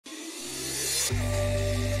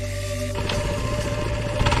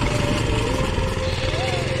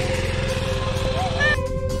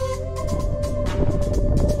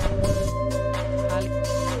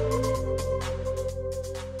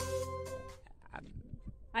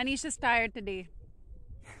Anish is tired today.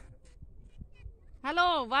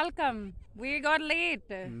 Hello, welcome. We got late.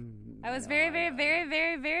 I was very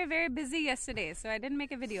busy yesterday, so I didn't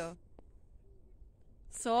make a video.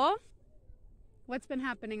 So, what's been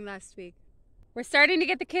happening last week? We're starting to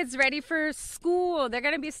get the kids ready for school. They're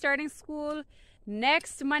going to be starting school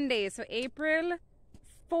next Monday. So April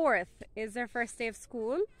 4th is their first day of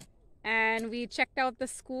school. And we checked out the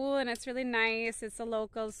school and it's really nice. It's a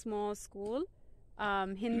local small school.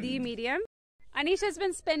 Hindi medium. Anish has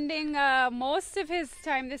been spending most of his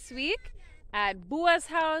time this week at Bua's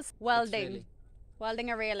house welding. Welding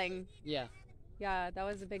a railing. Yeah. Yeah, that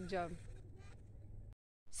was a big job.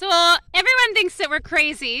 So everyone thinks that we're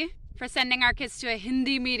crazy for sending our kids to a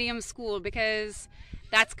Hindi medium school because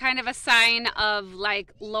that's kind of a sign of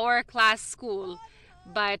like lower class school.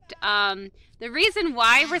 But the reason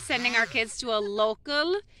why we're sending our kids to a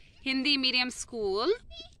local Hindi medium school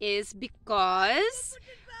is because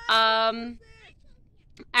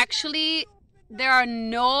actually there are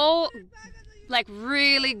no like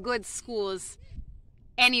really good schools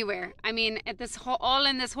anywhere. I mean, at this all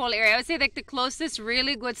in this whole area, I would say like the closest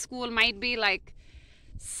really good school might be like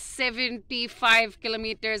 75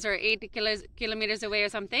 kilometers or 80 kilometers away or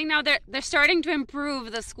something. Now they're starting to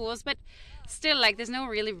improve the schools, but still like there's no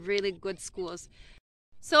really good schools.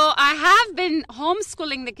 So I have been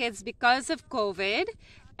homeschooling the kids because of COVID,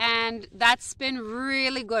 and that's been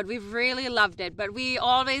really good. We've really loved it. But we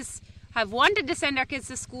always have wanted to send our kids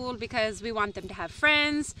to school because we want them to have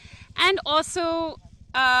friends, and also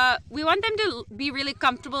we want them to be really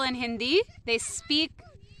comfortable in Hindi. They speak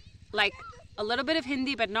like a little bit of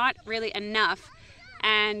Hindi, but not really enough.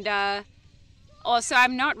 And also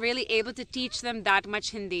I'm not really able to teach them that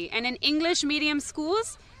much Hindi. And in English medium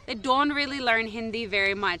schools, they don't really learn Hindi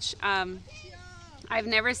very much. I've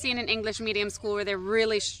never seen an English medium school where they're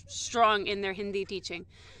really strong in their Hindi teaching.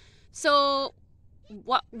 So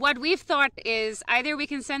what we've thought is either we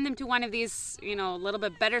can send them to one of these, you know, a little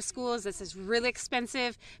bit better schools. This is really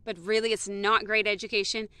expensive, but really it's not great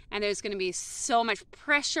education. And there's going to be so much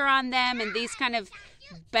pressure on them in these kind of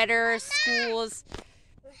better schools.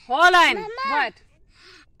 Hold on. Mama, what?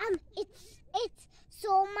 It's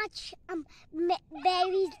so much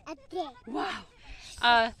berries a day. Wow.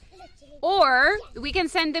 Or we can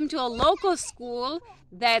send them to a local school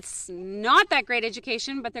that's not that great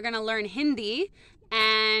education, but they're going to learn Hindi,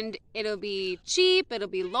 and it'll be cheap, it'll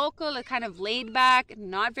be local, it's kind of laid back,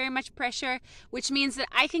 not very much pressure, which means that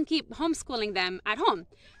I can keep homeschooling them at home.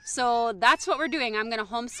 So that's what we're doing. I'm going to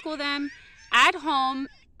homeschool them at home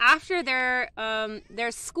after their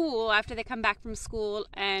school, after they come back from school,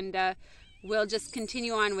 and we'll just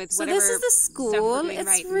continue on with whatever. So this is the school. It's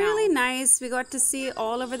right really now. nice. We got to see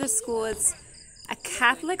all over the school. It's a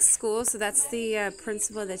Catholic school, so that's the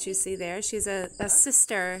principal that you see there. She's a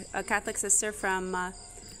sister, a Catholic sister from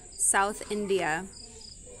South India.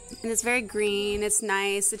 And it's very green. It's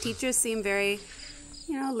nice. The teachers seem very,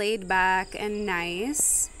 you know, laid back and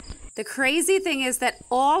nice. The crazy thing is that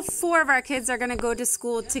all 4 of our kids are going to go to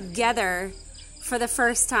school together for the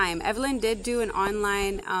first time. Evelyn did do an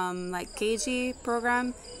online like KG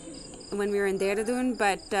program when we were in Dehradun,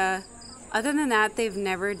 but other than that, they've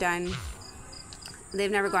never gone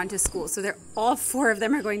to school. So they're all 4 of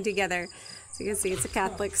them are going together. So you can see it's a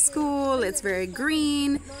Catholic school. It's very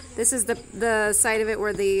green. This is the side of it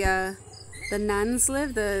where the nuns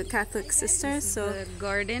live, the Catholic sisters. So the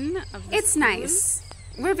garden of the it's school. nice.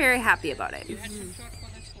 We're very happy about it.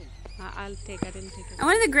 I'll take it. And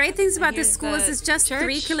one of the great things about this Here's school is the it's just church.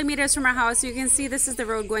 3 kilometers from our house. You can see this is the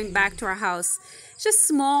road going back to our house. It's just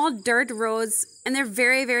small dirt roads, and they're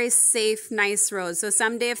very safe, nice roads. So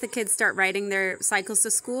someday if the kids start riding their cycles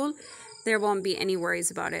to school, there won't be any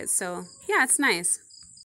worries about it. So yeah, it's nice.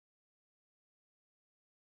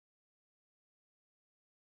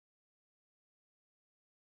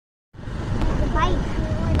 The bike.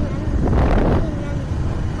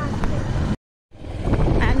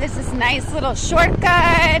 And this is nice little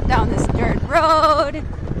shortcut down this dirt road.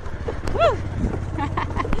 Woo!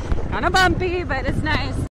 Kind of bumpy, but it's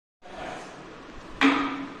nice.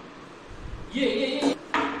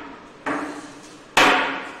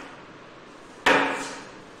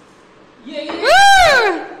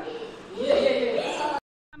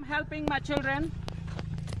 I'm helping my children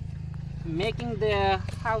making their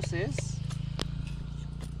houses.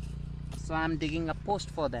 So I'm digging a post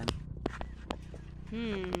for them.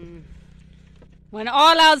 When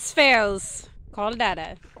all else fails, Call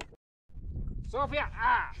Dada. Sophia,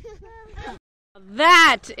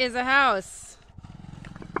 That is a house.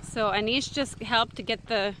 So Anish just helped to get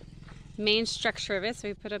the main structure of it. So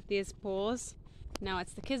we put up these poles. Now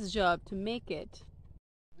it's the kids' job to make it.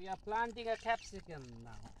 we are planting a capsicum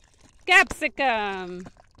now. Capsicum!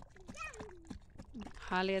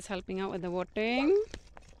 Holly is helping out with the watering.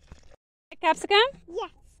 Capsicum? Yes.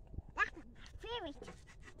 That's my favorite.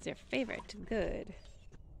 It's your favorite. Good.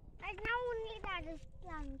 Right now only that is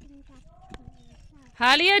planting capsicum.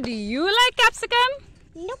 Halia, do you like capsicum?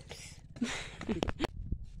 Nope.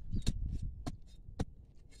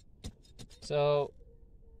 So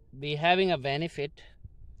we having a benefit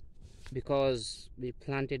because we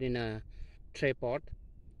planted in a tray pot.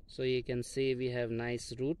 So you can see we have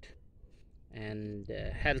nice root and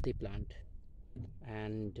healthy plant.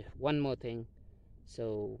 And one more thing,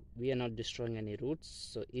 so we are not destroying any roots,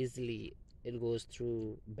 so easily it goes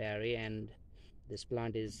through berry, and this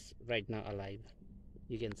plant is right now alive,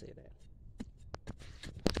 you can say that.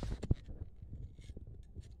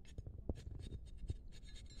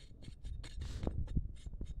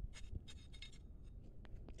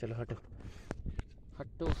 Chalo hato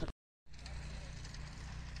hato hato.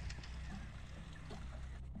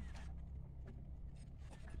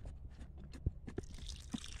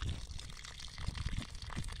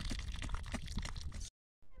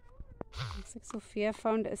 Looks like Sophia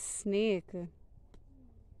found a snake.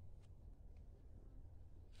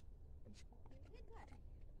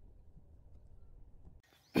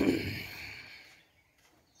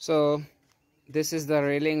 So this is the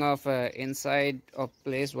railing of inside of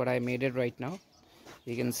place what I made it right now.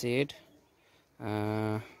 You can see it,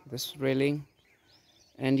 this railing,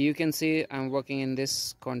 and you can see I'm working in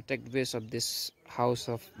this contact base of this house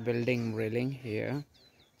of building railing here.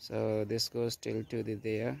 So this goes till to the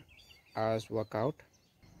there ours work out,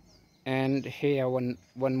 and here one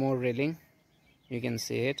more railing, you can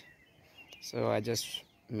see it. So I just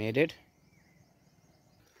made it.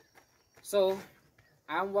 So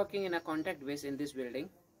I'm working in a contact base in this building,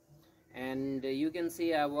 and you can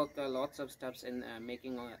see I worked lots of steps in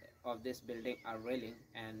making of this building a railing,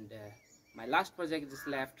 and my last project is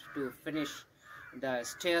left to finish the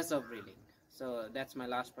stairs of railing. So that's my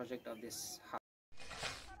last project of this house.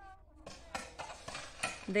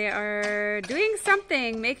 They are doing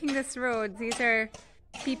something, making this road. These are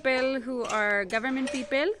people who are government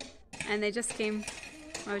people, and they just came.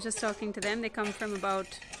 I was just talking to them. They come from about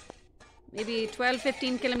maybe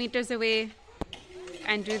 12-15 kilometers away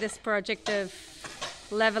and do this project of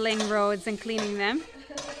leveling roads and cleaning them.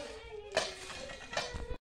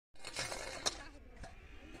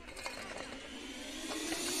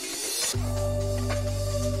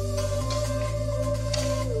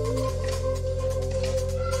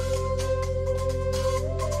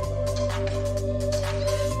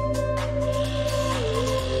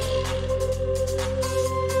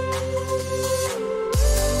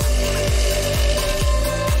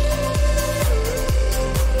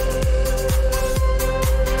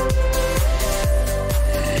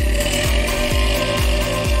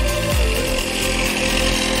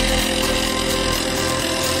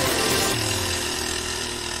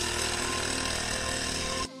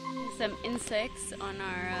 Some insects on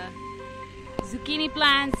our zucchini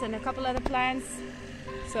plants and a couple other plants.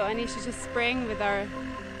 So Anish is just spraying with our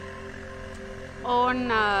own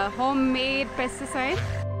homemade pesticide.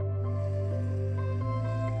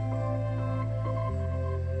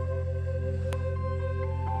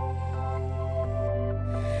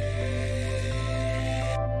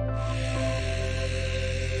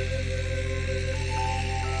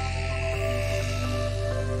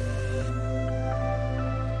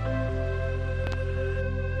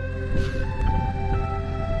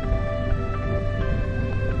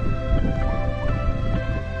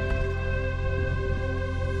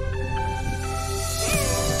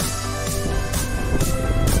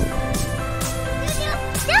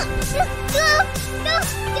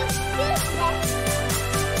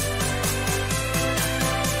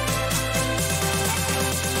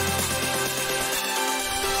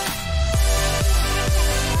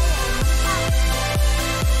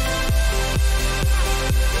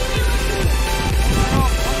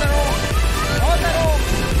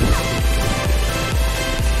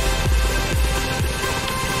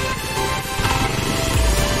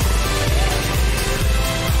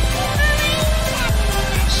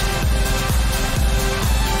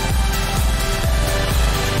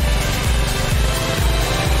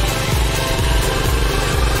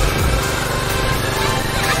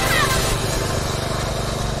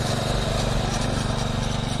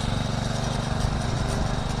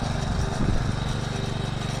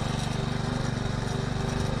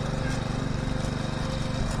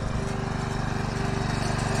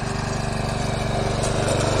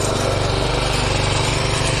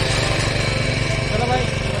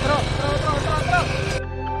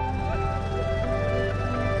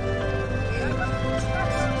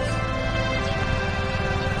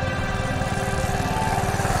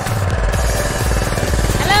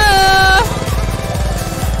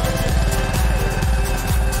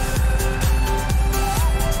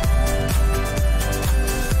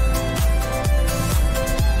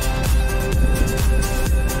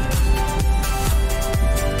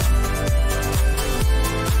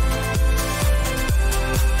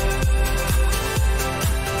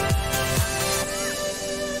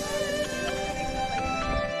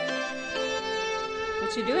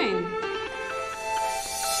 What you doing?